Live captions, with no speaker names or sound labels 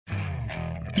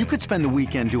You could spend the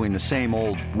weekend doing the same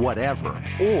old whatever,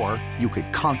 or you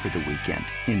could conquer the weekend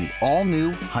in the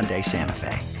all-new Hyundai Santa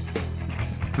Fe.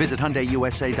 Visit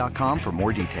HyundaiUSA.com for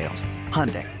more details.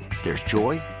 Hyundai, there's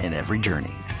joy in every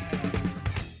journey.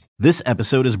 This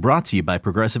episode is brought to you by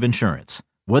Progressive Insurance.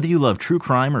 Whether you love true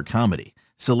crime or comedy,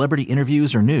 celebrity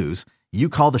interviews or news, you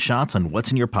call the shots on what's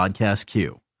in your podcast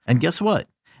queue. And guess what?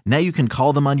 Now you can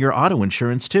call them on your auto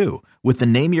insurance too with the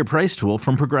Name Your Price tool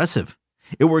from Progressive.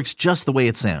 It works just the way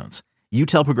it sounds. You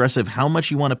tell Progressive how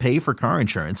much you want to pay for car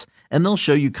insurance, and they'll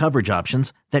show you coverage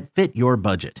options that fit your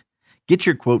budget. Get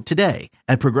your quote today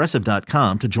at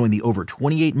Progressive.com to join the over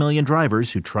 28 million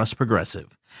drivers who trust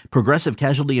Progressive. Progressive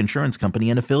Casualty Insurance Company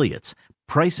and Affiliates.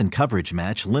 Price and coverage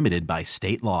match limited by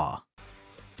state law.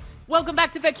 Welcome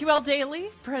back to BetQL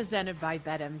Daily, presented by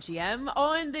BetMGM.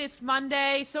 On this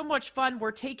Monday, so much fun.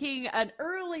 We're taking an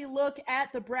early look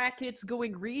at the brackets,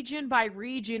 going region by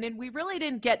region, and we really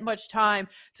didn't get much time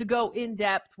to go in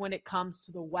depth when it comes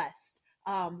to the West,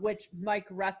 which Mike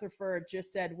Rutherford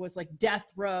just said was like death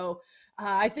row.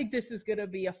 I think this is going to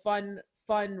be a fun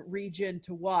region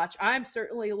to watch. I'm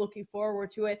certainly looking forward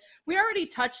to it. We already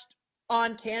touched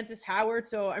on Kansas Howard,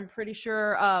 so I'm pretty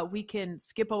sure we can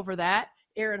skip over that.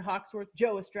 Aaron Hawksworth,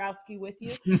 Joe Ostrowski with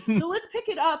you. So let's pick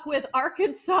it up with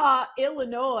Arkansas,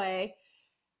 Illinois.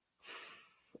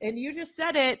 And you just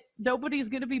said it. Nobody's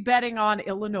going to be betting on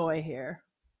Illinois here.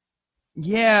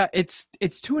 Yeah, it's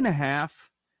 2.5.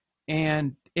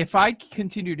 And if I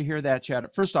continue to hear that chatter,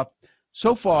 first off,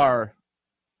 so far,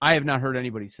 I have not heard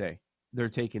anybody say they're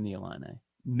taking the Illini.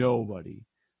 Nobody.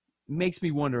 Makes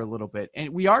me wonder a little bit.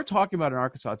 And we are talking about an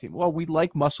Arkansas team. Well, we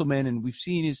like Musselman, and we've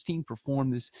seen his team perform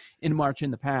this in March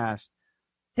in the past.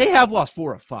 They have lost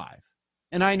 4 of 5.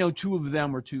 And I know 2 of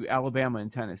them were to Alabama and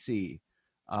Tennessee.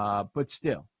 But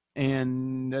still.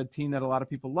 And a team that a lot of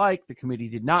people like, the committee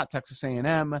did not, Texas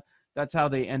A&M. That's how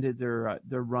they ended their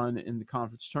run in the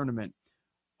conference tournament.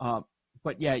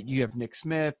 But, yeah, you have Nick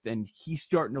Smith, and he's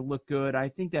starting to look good. I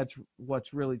think that's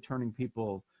what's really turning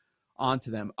people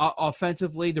onto them.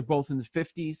 Offensively, they're both in the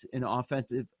 50s in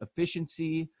offensive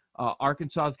efficiency.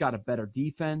 Arkansas's got a better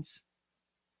defense.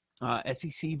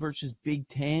 SEC versus Big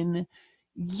Ten.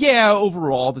 Yeah,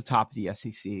 overall, the top of the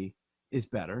SEC is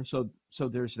better. So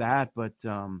there's that, but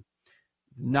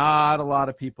not a lot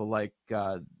of people like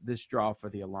this draw for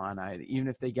the Illini. Even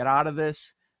if they get out of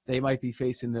this, they might be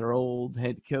facing their old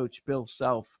head coach, Bill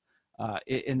Self,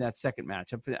 in that second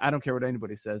matchup. I don't care what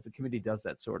anybody says. The committee does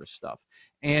that sort of stuff.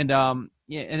 And and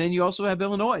then you also have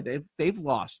Illinois. They've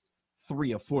lost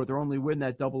 3 of 4. They're only winning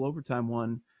that double overtime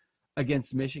one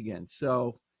against Michigan.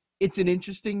 So it's an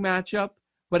interesting matchup,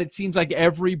 but it seems like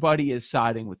everybody is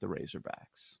siding with the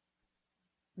Razorbacks.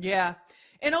 Yeah.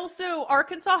 And also,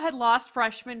 Arkansas had lost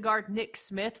freshman guard Nick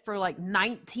Smith for like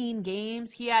 19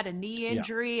 games. He had a knee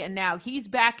injury, and now he's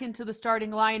back into the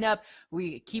starting lineup.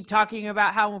 We keep talking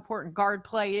about how important guard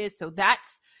play is, so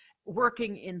that's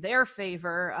working in their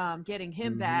favor, getting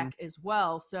him back as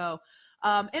well. So,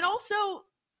 and also,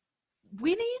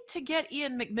 we need to get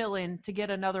Ian McMillan to get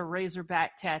another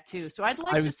Razorback tattoo. So I'd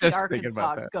like to see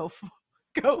Arkansas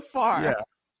go far. Yeah.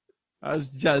 I was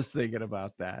just thinking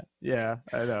about that. Yeah,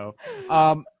 I know.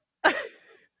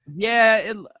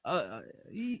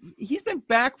 He's been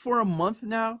back for a month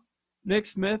now, Nick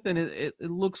Smith, and it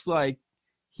looks like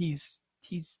he's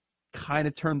kind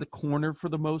of turned the corner for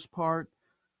the most part.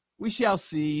 We shall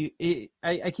see.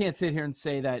 I can't sit here and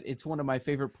say that it's one of my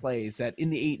favorite plays, that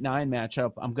in the 8-9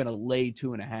 matchup, I'm going to lay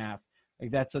 2.5. Like,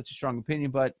 that's such a strong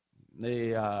opinion, but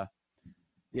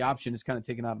the option is kind of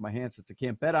taken out of my hands since I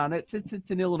can't bet on it since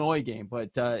it's an Illinois game.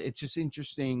 But it's just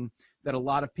interesting that a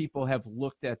lot of people have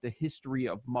looked at the history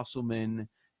of Musselman,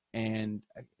 and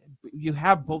you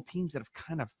have both teams that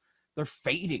have they're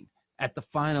fading at the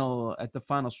final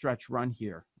stretch run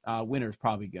here. Winner's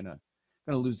probably gonna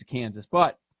lose to Kansas,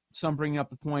 but some bringing up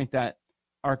the point that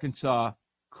Arkansas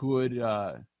could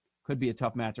be a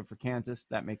tough matchup for Kansas.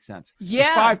 That makes sense.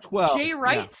 Yeah, 5-12. Jay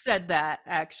Wright said that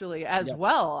actually as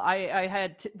well.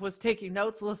 I was taking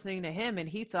notes listening to him, and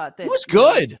he thought that it was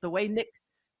good. The way Nick,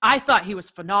 I thought he was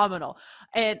phenomenal,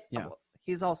 and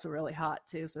he's also really hot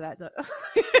too. So that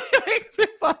makes it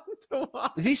fun to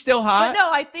watch. Is he still hot? But no,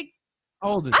 I think. How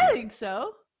old is he? I think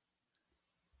so.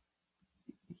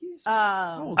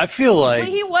 I feel like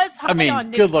he was high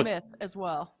on Nick Smith as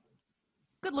well.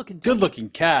 Good looking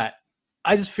cat.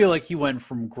 I just feel like he went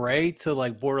from gray to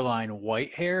like borderline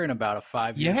white hair in about a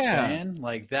 5-year span,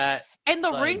 like that. And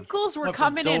the wrinkles were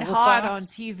coming in hot on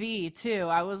TV too.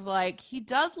 I was like, he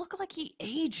does look like he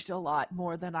aged a lot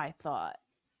more than I thought.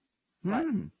 But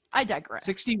I digress.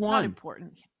 61. Not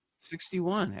important.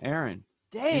 61, Aaron.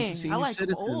 Dang, into senior I like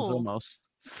citizens old. almost.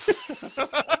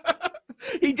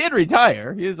 He did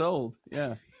retire. He is old.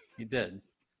 Yeah, He did.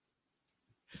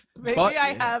 Maybe But,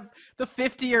 I yeah. have the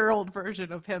 50-year-old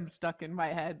version of him stuck in my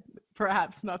head.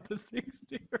 Perhaps not the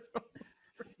 60-year-old.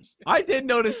 I did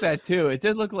notice that too. It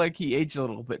did look like he aged a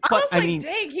little bit. I But was like, mean,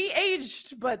 dang, he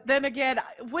aged. But then again,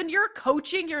 when you're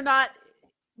coaching, you're not,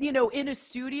 in a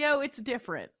studio. It's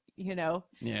different. You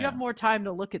have more time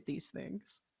to look at these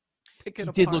things. Pick it he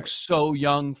apart. did look so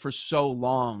young for so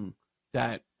long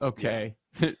that okay.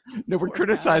 No, we're Poor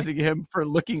criticizing him for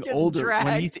looking Getting older when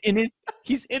dragged. he's in his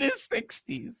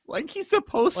 60s. Like he's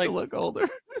supposed to look older.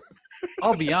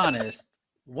 I'll be honest.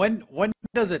 When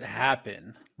does it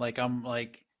happen? Like I'm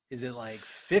like, is it like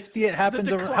 50 it happens?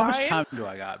 Or how much decline? time do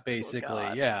I got? Basically,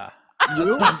 God. yeah. That's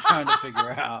what I'm trying to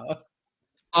figure out.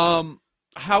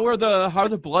 How are the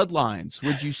bloodlines?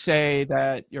 Would you say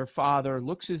that your father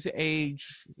looks his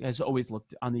age, has always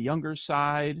looked on the younger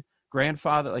side?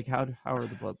 Grandfather, like how are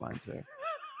the bloodlines there?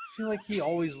 I feel like he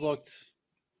always looked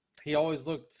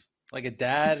like a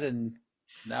dad, and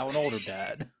now an older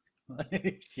dad.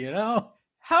 Like,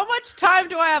 How much time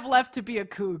do I have left to be a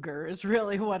cougar is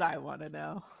really what I want to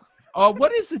know.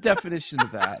 What is the definition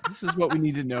of that? This is what we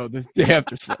need to know the day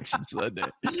after Selection Sunday.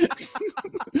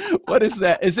 What is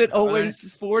that? Is it always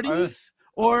 40s?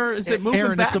 Or is it moving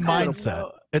Aaron, back? it's a I don't mindset.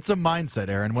 know. It's a mindset,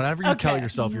 Aaron. Whenever you tell Okay.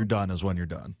 yourself you're done is when you're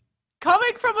done.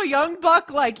 Coming from a young buck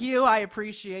like you, I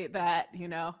appreciate that.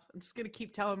 I'm just going to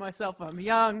keep telling myself I'm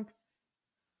young.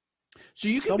 So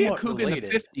you can be a Somewhat cougar in the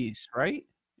related. 50s, right?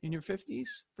 In your 50s?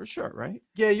 For sure, right?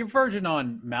 Yeah, you're verging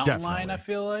on mountain lion, I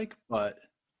Definitely. feel like,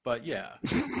 but yeah.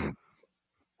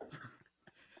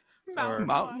 Mountain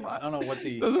Mountain lion. I don't know what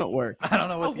the Doesn't work. I don't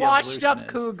know A what the washed up evolution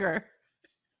is. cougar.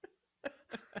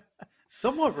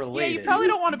 Somewhat Yeah, related. you probably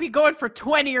don't want to be going for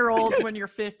 20-year-olds when you're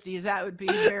 50s. That would be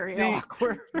very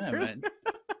awkward. Yeah, man.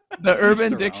 The Urban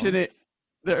their own. Dictionary.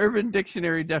 The Urban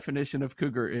Dictionary definition of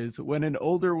cougar is when an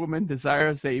older woman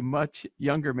desires a much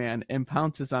younger man and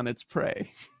pounces on its prey.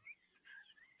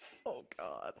 Oh,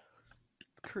 God.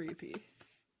 Creepy.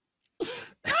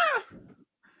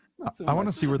 I want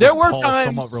to see where There this were Paul times-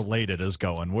 somewhat related is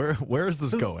going. Where is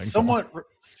this going? Paul?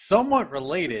 Somewhat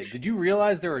related. Did you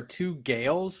realize there are two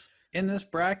Gales in this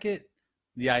bracket?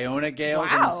 The Iona Gales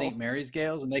and the Wow. St. Mary's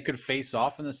Gales, and they could face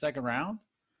off in the second round?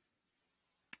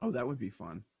 Oh, that would be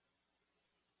fun.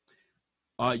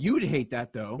 You would hate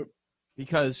that though,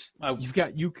 because you've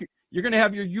got you're going to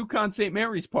have your UConn St.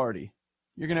 Mary's party.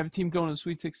 You're going to have a team going to the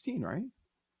Sweet 16, right?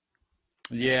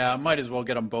 Yeah, I might as well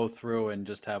get them both through and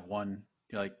just have one.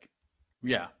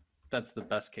 Yeah, that's the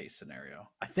best case scenario.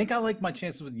 I think I like my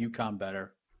chances with UConn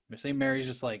better. St. Mary's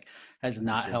just has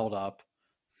not held up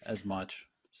as much.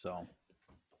 So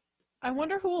I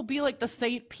wonder who will be like the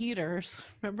St. Peters.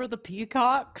 Remember the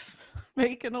Peacocks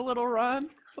making a little run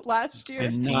last year?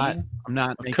 I'm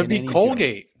not making could be any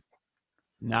Colgate. jokes.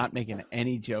 Not making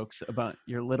any jokes about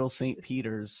your little St.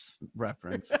 Peter's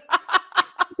reference.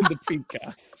 The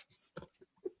Peacocks.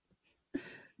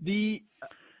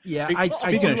 I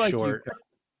Speaking do of like short, UConn.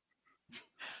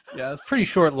 Yes. pretty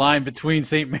short line between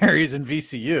St. Mary's and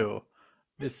VCU.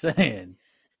 Just saying.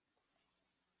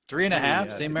 3.5. Yeah.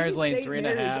 St. Mary's laying St. 3.5.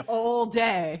 Mary's all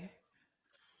day.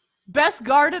 Best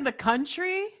guard in the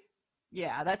country?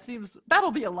 Yeah,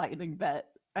 that'll be a lightning bet.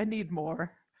 I need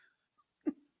more.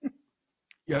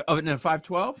 Yeah, in a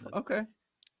 5-12? Okay.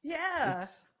 Yeah.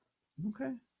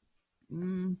 Okay.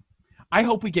 I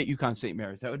hope we get UConn St.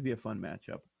 Mary's. That would be a fun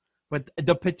matchup. But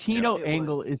the Patino Yeah, it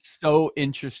angle is so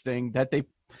interesting that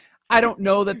I don't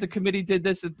know that the committee did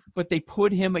this, but they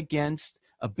put him against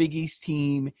a Big East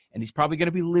team, and he's probably going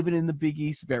to be living in the Big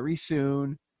East very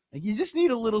soon. Like, you just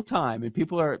need a little time, and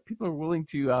people are willing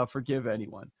to forgive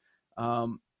anyone.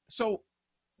 So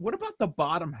what about the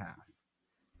bottom half?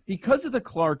 Because of the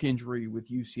Clark injury with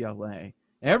UCLA,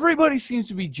 everybody seems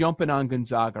to be jumping on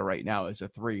Gonzaga right now as a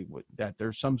 3, that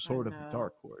there's some sort of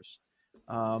dark horse.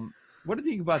 What do you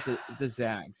think about the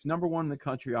Zags? Number 1 in the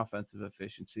country offensive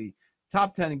efficiency,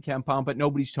 top 10 in KenPom, but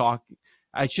nobody's talking.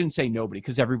 I shouldn't say nobody,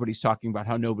 because everybody's talking about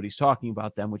how nobody's talking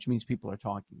about them, which means people are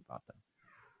talking about them.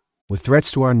 With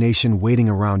threats to our nation waiting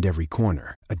around every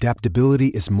corner, adaptability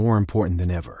is more important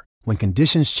than ever. When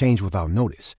conditions change without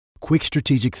notice, quick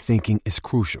strategic thinking is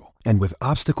crucial. And with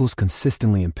obstacles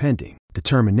consistently impending,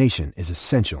 determination is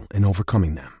essential in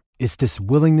overcoming them. It's this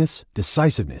willingness,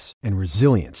 decisiveness, and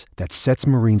resilience that sets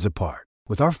Marines apart.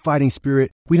 With our fighting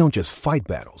spirit, we don't just fight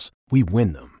battles, we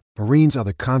win them. Marines are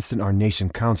the constant our nation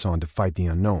counts on to fight the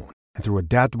unknown. And through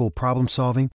adaptable problem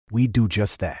solving, we do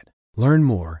just that. Learn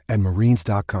more at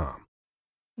marines.com.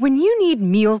 When you need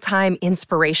mealtime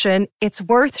inspiration, it's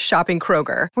worth shopping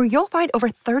Kroger, where you'll find over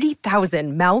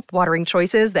 30,000 mouth-watering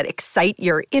choices that excite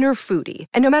your inner foodie.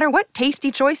 And no matter what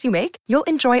tasty choice you make, you'll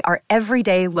enjoy our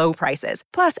everyday low prices,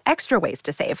 plus extra ways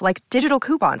to save, like digital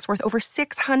coupons worth over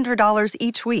 $600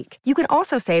 each week. You can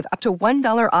also save up to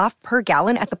 $1 off per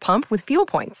gallon at the pump with fuel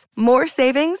points. More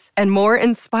savings and more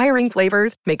inspiring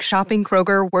flavors make shopping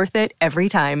Kroger worth it every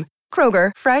time.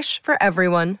 Kroger, fresh for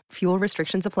everyone. Fuel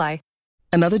restrictions apply.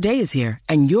 Another day is here,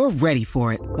 and you're ready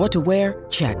for it. What to wear?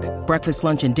 Check. Breakfast,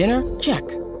 lunch, and dinner? Check.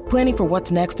 Planning for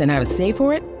what's next and how to save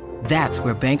for it? That's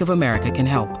where Bank of America can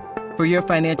help. For your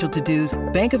financial to-dos,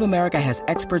 Bank of America has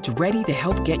experts ready to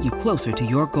help get you closer to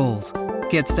your goals.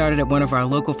 Get started at one of our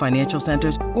local financial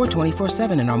centers or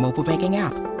 24/7 in our mobile banking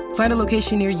app. Find a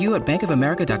location near you at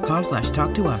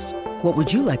bankofamerica.com/talktous. What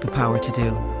would you like the power to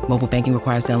do? Mobile banking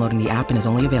requires downloading the app and is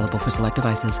only available for select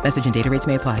devices. Message and data rates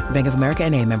may apply. Bank of America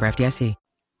NA, member FDIC.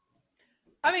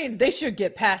 I mean, they should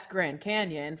get past Grand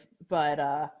Canyon,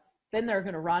 but then they're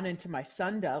going to run into my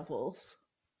Sun Devils.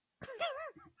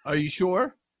 Are you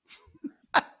sure?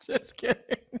 I'm just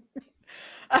kidding.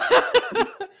 I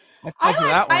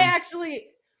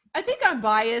think I'm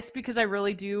biased because I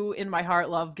really do, in my heart,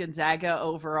 love Gonzaga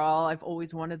overall. I've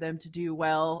always wanted them to do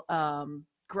well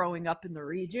growing up in the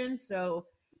region. So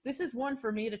this is one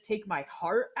for me to take my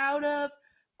heart out of.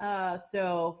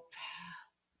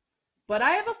 But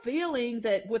I have a feeling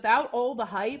that without all the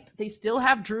hype, they still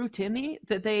have Drew Timme,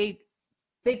 that they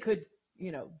could,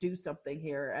 do something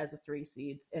here as a 3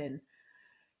 seeds and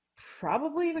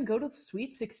probably even go to the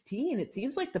Sweet 16. It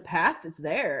seems like the path is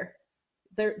there.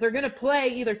 They're going to play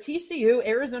either TCU,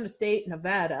 Arizona State,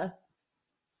 Nevada.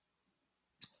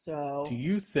 So, do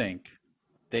you think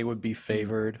they would be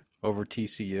favored over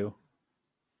TCU?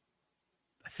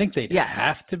 I think they'd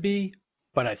have to be,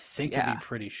 but I think it'd be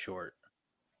pretty short.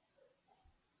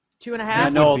 2.5. I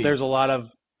know there's a lot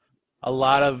of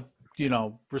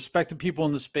respected people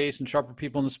in the space and sharper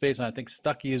people in the space, and I think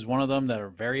Stuckey is one of them that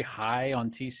are very high on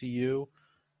TCU.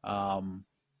 So I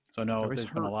know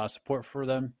there's been a lot of support for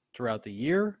them throughout the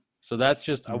year. So that's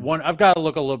just I've got to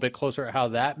look a little bit closer at how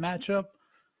that matchup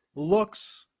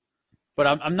looks. But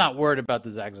I'm not worried about the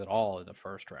Zags at all in the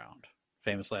first round.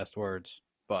 Famous last words.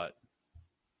 But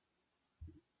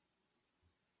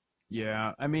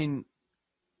yeah, I mean,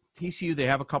 TCU, they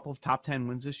have a couple of top 10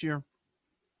 wins this year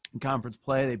in conference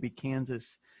play. They beat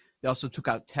Kansas. They also took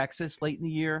out Texas late in the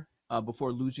year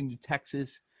before losing to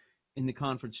Texas in the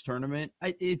conference tournament.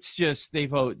 It's just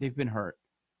they've been hurt,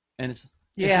 and it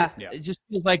just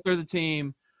feels like they're the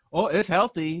team. Oh, if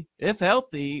healthy.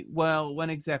 Well, when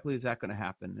exactly is that going to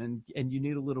happen? And you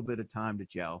need a little bit of time to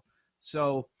gel.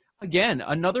 So again,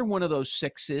 another one of those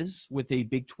sixes with a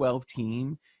Big 12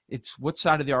 team. It's what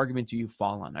side of the argument do you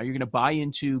fall on? Are you going to buy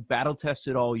into battle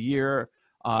tested all year?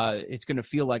 It's going to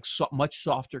feel like much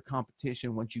softer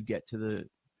competition once you get to the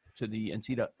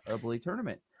NCAA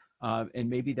tournament, and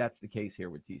maybe that's the case here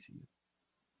with TCU.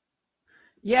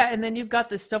 Yeah, and then you've got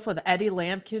this stuff with Eddie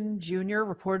Lampkin Jr.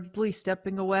 reportedly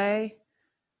stepping away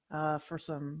for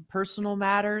some personal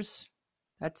matters.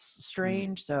 That's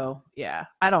strange. So yeah,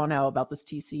 I don't know about this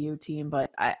TCU team, but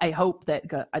I hope that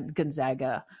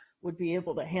Gonzaga would be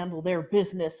able to handle their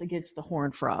business against the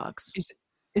Horned Frogs.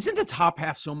 Isn't the top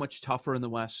half so much tougher in the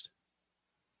West?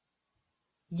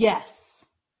 Yes.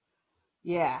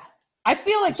 Yeah. I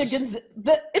feel like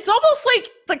it's almost like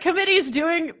the committee's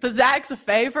doing the Zags a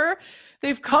favor.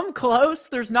 They've come close.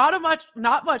 There's not much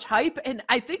hype, and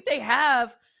I think they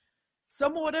have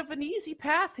somewhat of an easy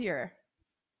path here.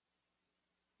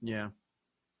 Yeah.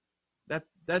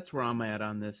 That's where I'm at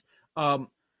on this.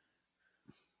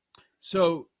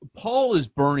 So Paul is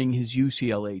burning his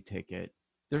UCLA ticket.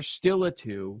 They're still a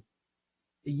 2.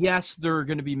 Yes, they're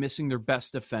going to be missing their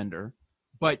best defender,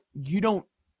 but you don't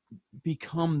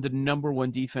become the number 1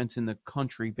 defense in the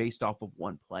country based off of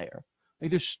one player.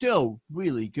 Like, they're still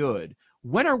really good.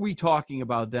 When are we talking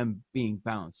about them being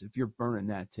bounced if you're burning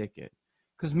that ticket?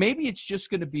 Because maybe it's just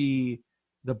going to be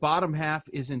the bottom half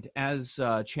isn't as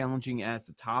challenging as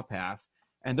the top half,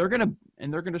 and they're going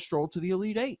to stroll to the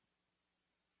Elite 8.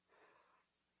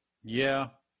 Yeah,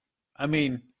 I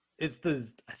mean, I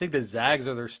think the Zags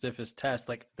are their stiffest test.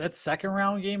 Like that second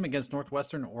round game against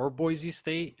Northwestern or Boise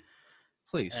State.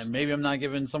 Please. And maybe I'm not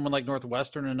giving someone like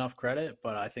Northwestern enough credit,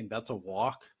 but I think that's a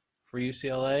walk for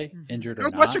UCLA, injured or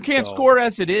not. Northwestern can't score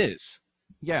as it is.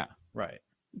 Yeah. Right.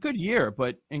 Good year,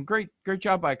 and great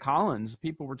job by Collins.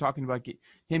 People were talking about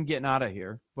him getting out of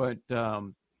here. But,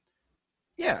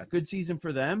 yeah, good season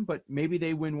for them, but maybe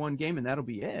they win one game and that'll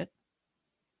be it.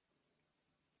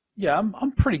 Yeah,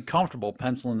 I'm pretty comfortable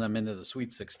penciling them into the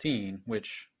Sweet 16,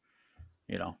 which,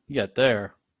 you get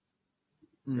there,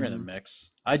 you're in the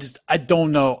mix. I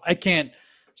don't know. I can't.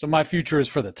 So my future is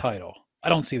for the title. I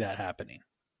don't see that happening.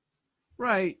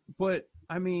 Right. But,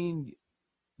 I mean,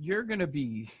 you're going to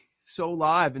be so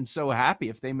live and so happy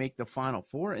if they make the Final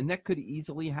Four, and that could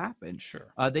easily happen.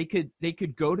 Sure. They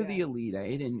could go to the Elite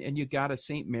Eight, and you got a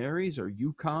St. Mary's or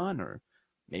UConn or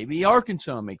maybe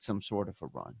Arkansas make some sort of a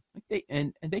run.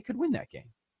 And they could win that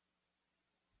game.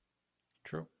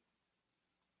 True.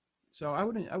 So I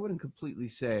wouldn't completely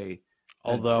say.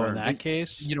 Although in that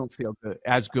case, you don't feel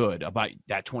as good about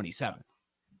that 27.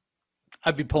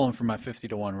 I'd be pulling for my 50-1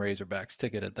 Razorbacks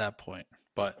ticket at that point,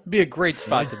 but it'd be a great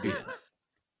spot to be in.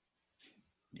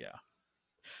 Yeah.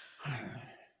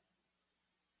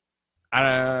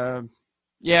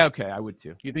 Yeah. Okay, I would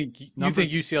too. You think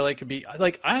UCLA could be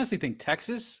like? I honestly think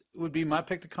Texas would be my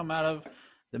pick to come out of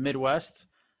the Midwest.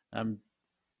 I'm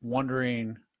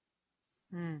wondering.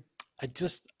 I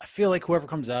feel like whoever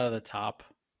comes out of the top,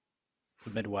 the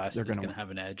Midwest, is going to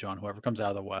have an edge on whoever comes out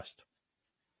of the West.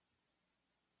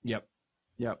 Yep.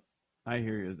 I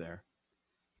hear you there.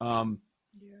 Yeah.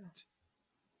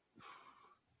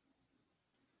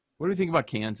 What do you think about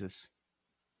Kansas?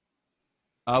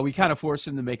 We kind of forced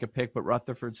them to make a pick, but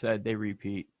Rutherford said they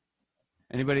repeat.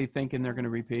 Anybody thinking they're going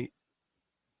to repeat?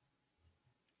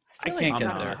 I can't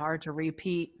get there. Hard to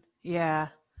repeat. Yeah.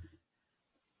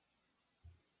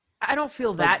 I don't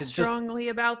feel that strongly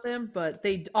about them, but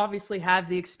they obviously have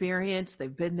the experience.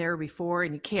 They've been there before,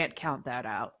 and you can't count that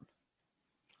out.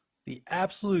 The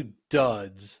absolute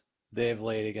duds they've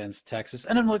laid against Texas.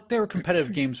 And look, they were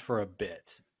competitive games for a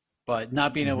bit, but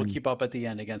not being able to keep up at the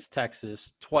end against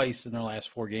Texas twice in their last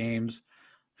 4 games,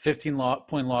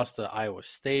 15-point loss to Iowa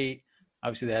State.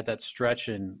 Obviously, they had that stretch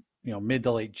in mid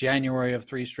to late January of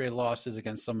 3 straight losses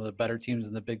against some of the better teams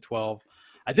in the Big 12.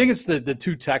 I think it's the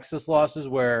 2 Texas losses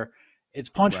where it's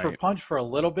punch for punch for a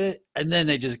little bit, and then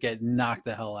they just get knocked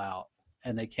the hell out,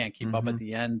 and they can't keep up at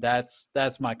the end. That's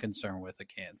my concern with the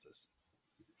Kansas.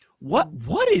 What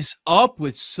is up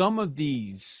with some of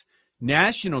these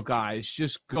national guys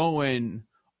just going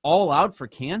all out for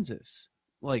Kansas?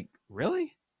 Like,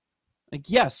 really? Like,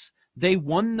 yes, they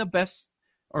won the best,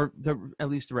 or at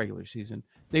least the regular season.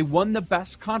 They won the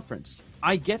best conference.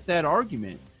 I get that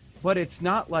argument, but it's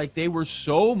not like they were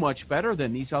so much better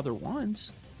than these other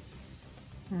ones.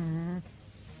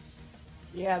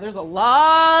 Yeah, there's a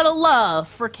lot of love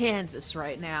for Kansas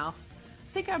right now.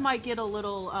 I think I might get a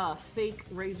little fake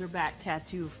Razorback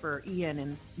tattoo for Ian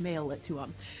and mail it to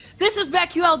him. This is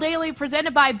BetQL Daily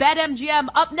presented by BetMGM.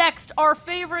 Up next, our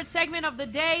favorite segment of the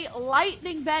day,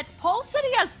 Lightning Bets. Paul said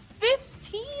he has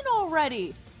 15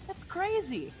 already. That's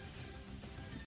crazy.